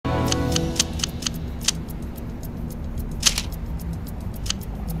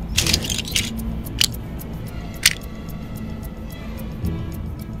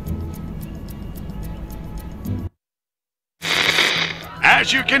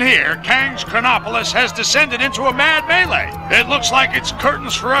As you can hear, Kang's Chronopolis has descended into a mad melee. It looks like it's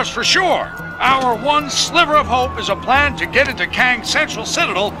curtains for us for sure. Our one sliver of hope is a plan to get into Kang's central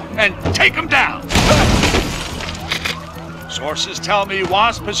citadel and take him down. Sources tell me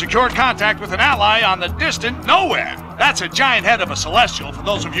Wasp has secured contact with an ally on the distant nowhere. That's a giant head of a celestial for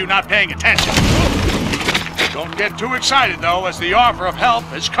those of you not paying attention. Don't get too excited though, as the offer of help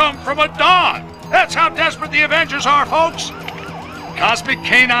has come from a dog. That's how desperate the Avengers are, folks. Cosmic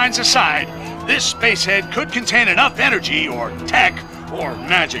canines aside, this spacehead could contain enough energy or tech or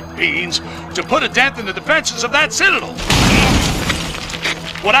magic beans to put a dent in the defenses of that citadel.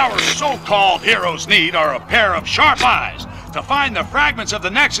 What our so-called heroes need are a pair of sharp eyes to find the fragments of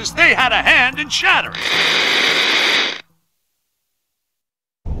the Nexus they had a hand in shattering.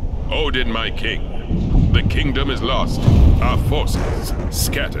 Odin, my king, the kingdom is lost. Our forces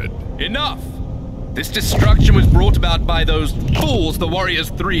scattered. Enough! This destruction was brought about by those fools, the Warriors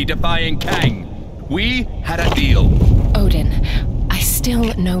 3, defying Kang. We had a deal. Odin, I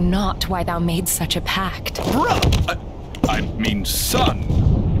still know not why thou made such a pact. I mean,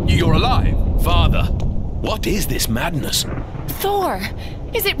 son, you're alive. Father, what is this madness? Thor,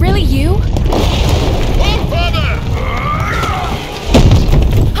 is it really you? Oh, father!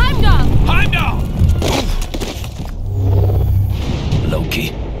 Heimdall!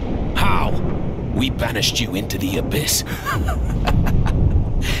 Loki, how? We banished you into the abyss.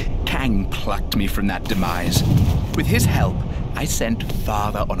 Kang plucked me from that demise. With his help, I sent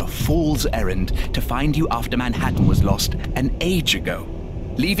Father on a fool's errand to find you after Manhattan was lost an age ago,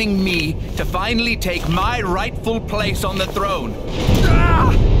 leaving me to finally take my rightful place on the throne. Thor!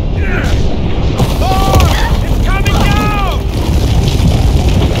 It's coming down!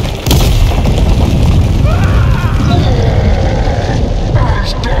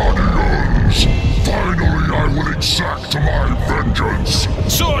 As Guardians, finally I will exact my vengeance.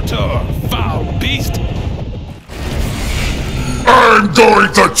 Surtur, foul beast! I'm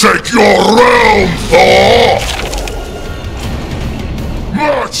going to take your realm, Thor!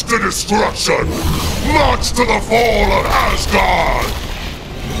 March to destruction! March to the fall of Asgard!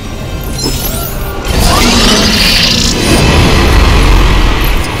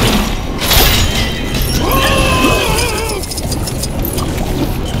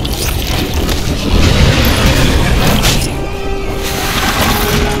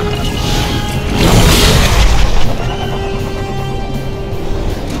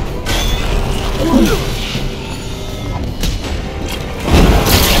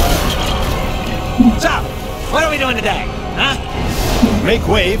 So, what are we doing today, huh? Make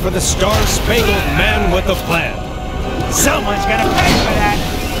way for the star-spangled man with a plan. Someone's gonna pay for that!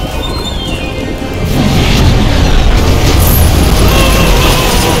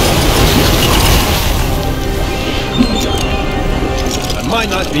 I might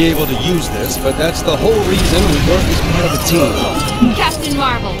not be able to use this, but that's the whole reason we work as part of a team. Captain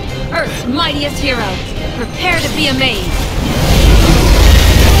Marvel, Earth's mightiest hero. Prepare to be amazed.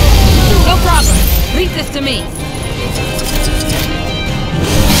 No problem. Leave this to me.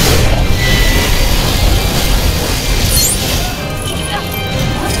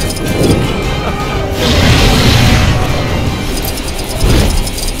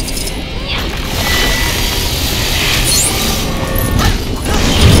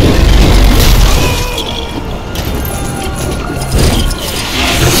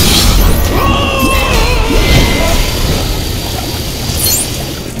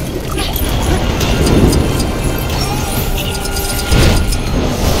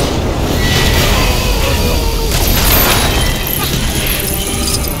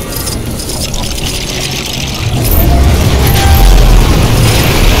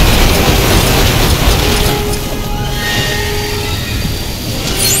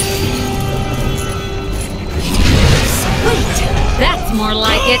 More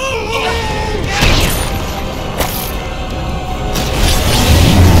like it.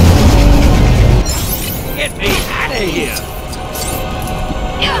 Get me out of here!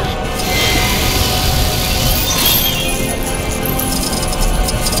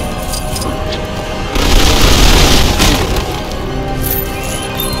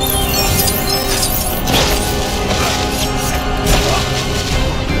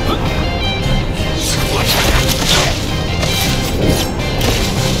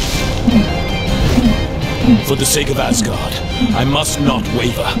 For the sake of Asgard, I must not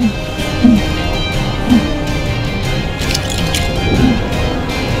waver.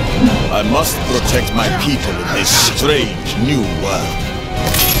 I must protect my people in this strange new world.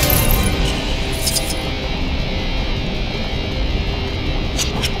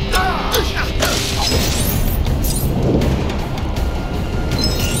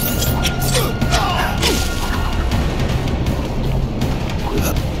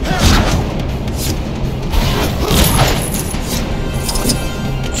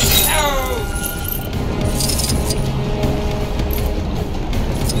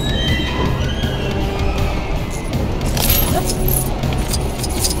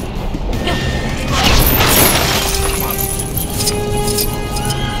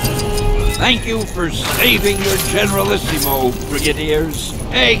 Thank you for saving your Generalissimo, Brigadiers.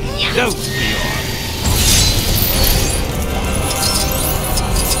 Excelsior!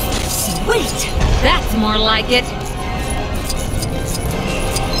 Sweet! That's more like it.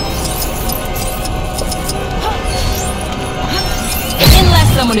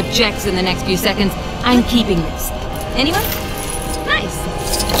 Unless someone objects in the next few seconds, I'm keeping this. Anyone? Nice.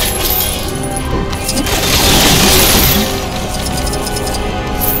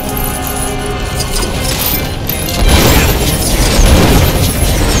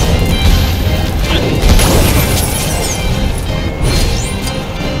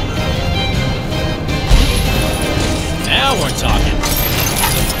 Now we're talking.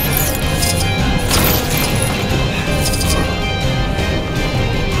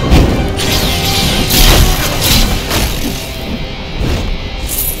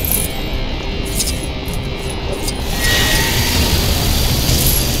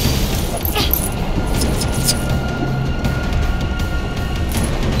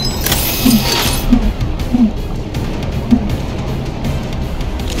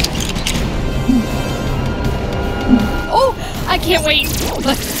 I can't wait!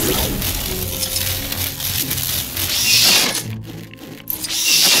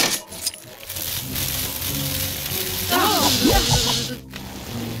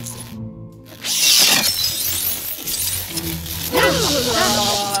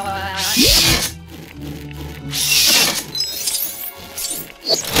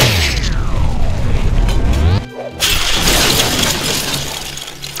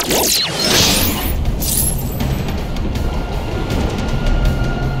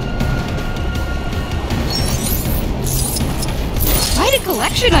 Quite a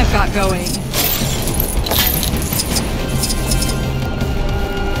collection I've got going.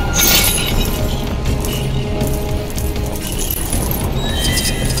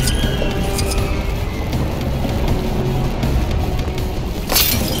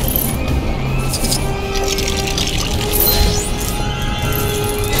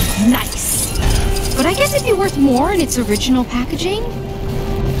 Nice. But I guess it'd be worth more in its original packaging.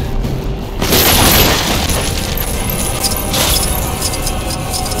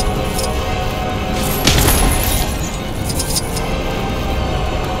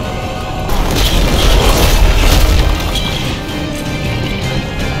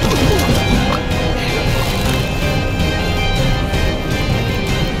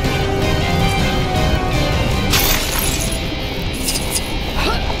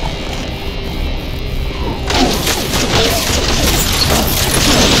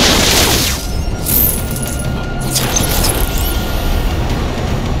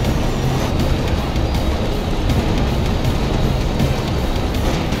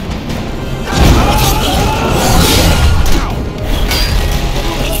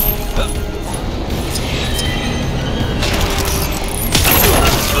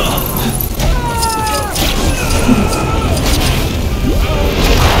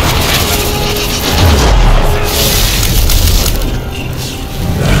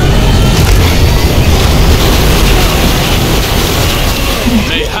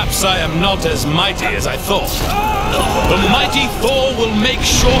 I am not as mighty as I thought. The mighty Thor will make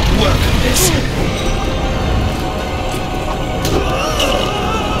short work of this.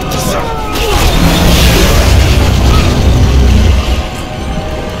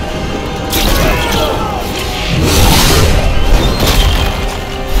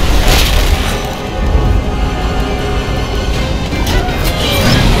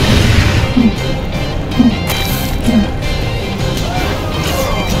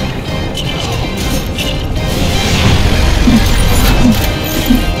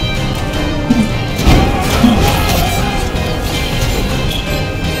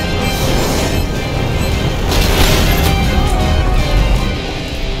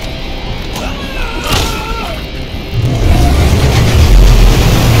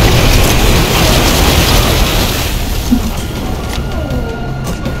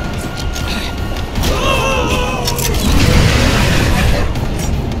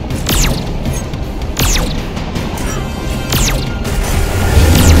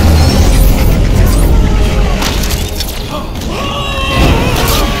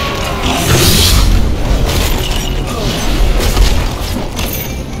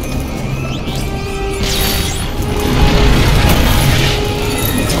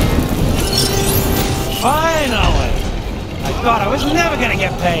 thought I was never gonna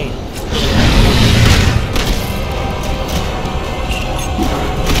get paid.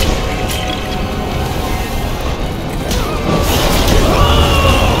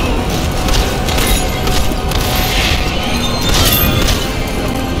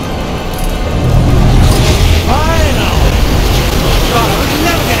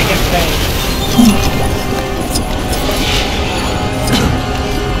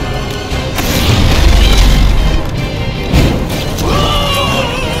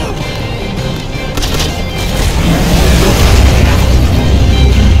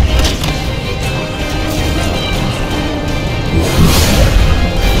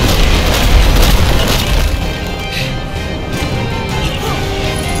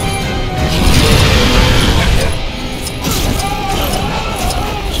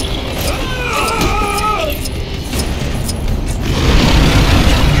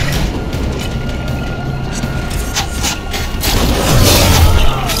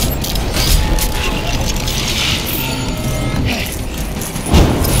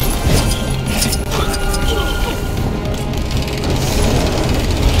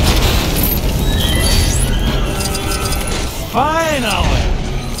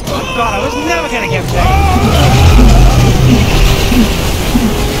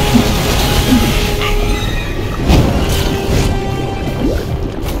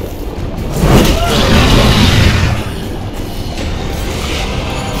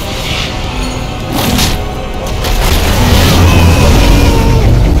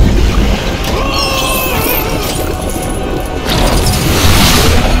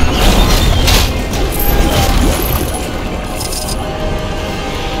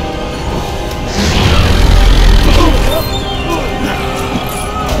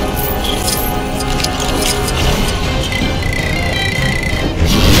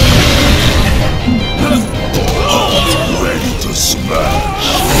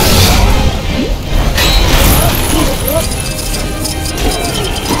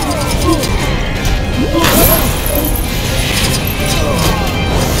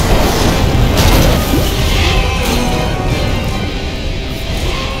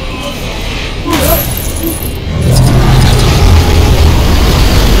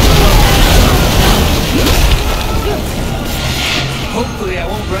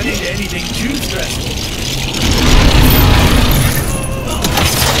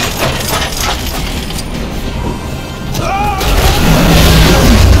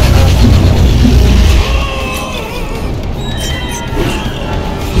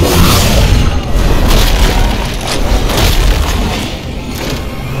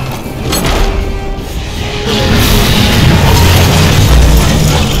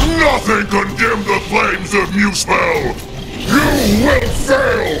 then condemn the flames of Muspel! You will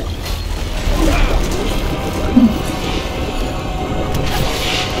fail!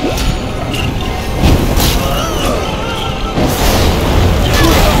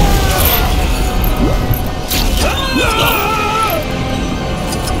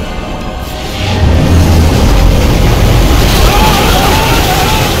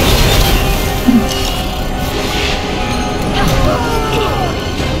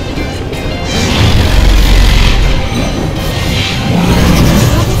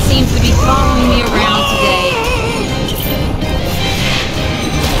 Seems to be following me around today.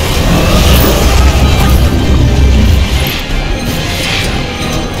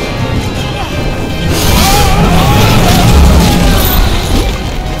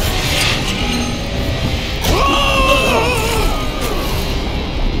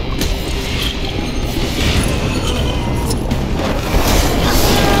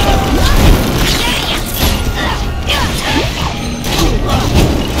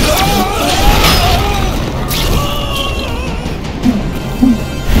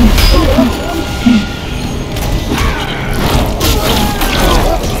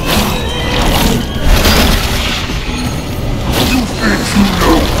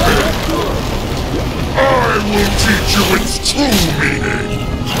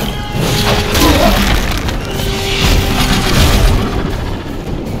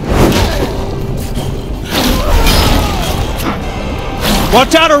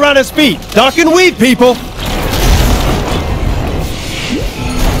 Watch out around his feet! Duck and weave, people!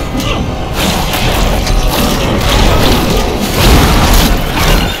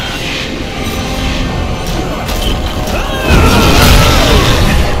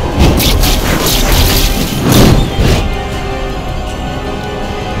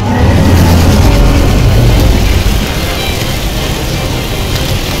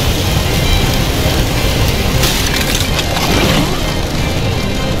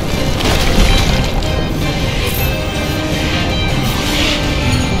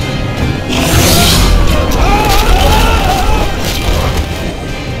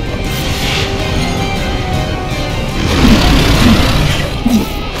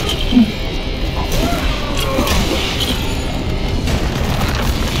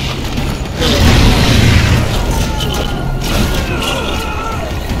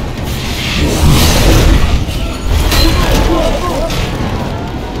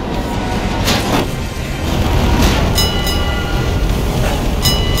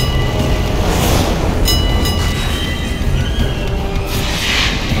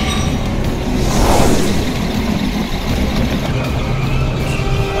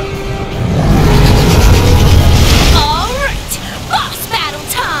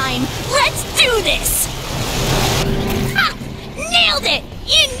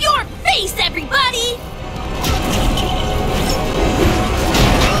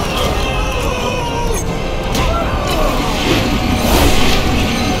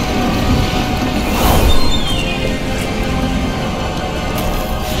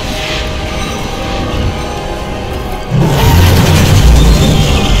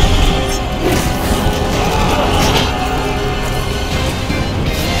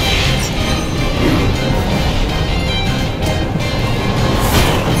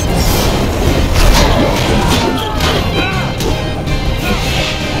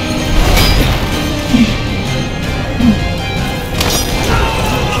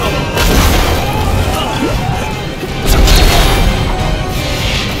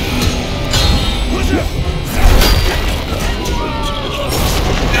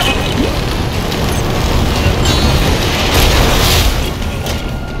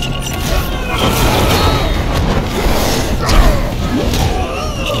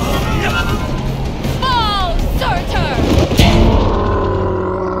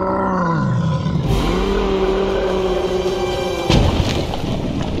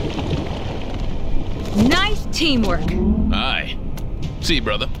 Teamwork. Aye. See,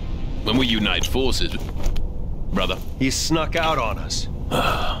 brother, when we unite forces... Brother? He snuck out on us.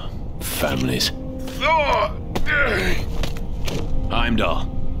 Families.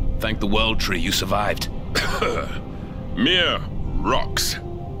 Heimdall, thank the World Tree you survived. Mere rocks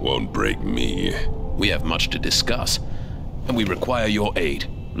won't break me. We have much to discuss, and we require your aid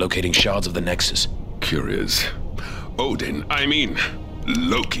locating shards of the Nexus. Curious. Odin, I mean,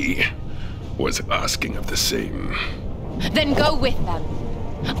 Loki, was asking of the same. Then go with them.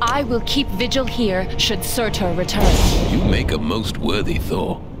 I will keep vigil here should Surtur return. You make a most worthy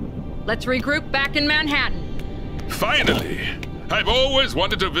Thor. Let's regroup back in Manhattan. Finally! I've always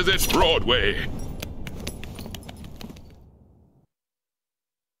wanted to visit Broadway.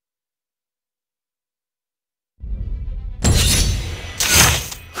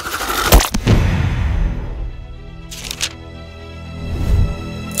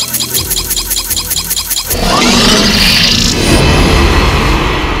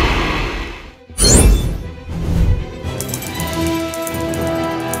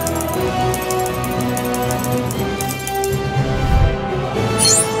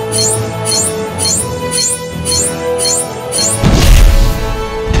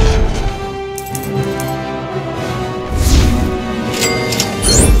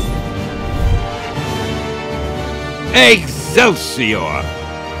 Excelsior!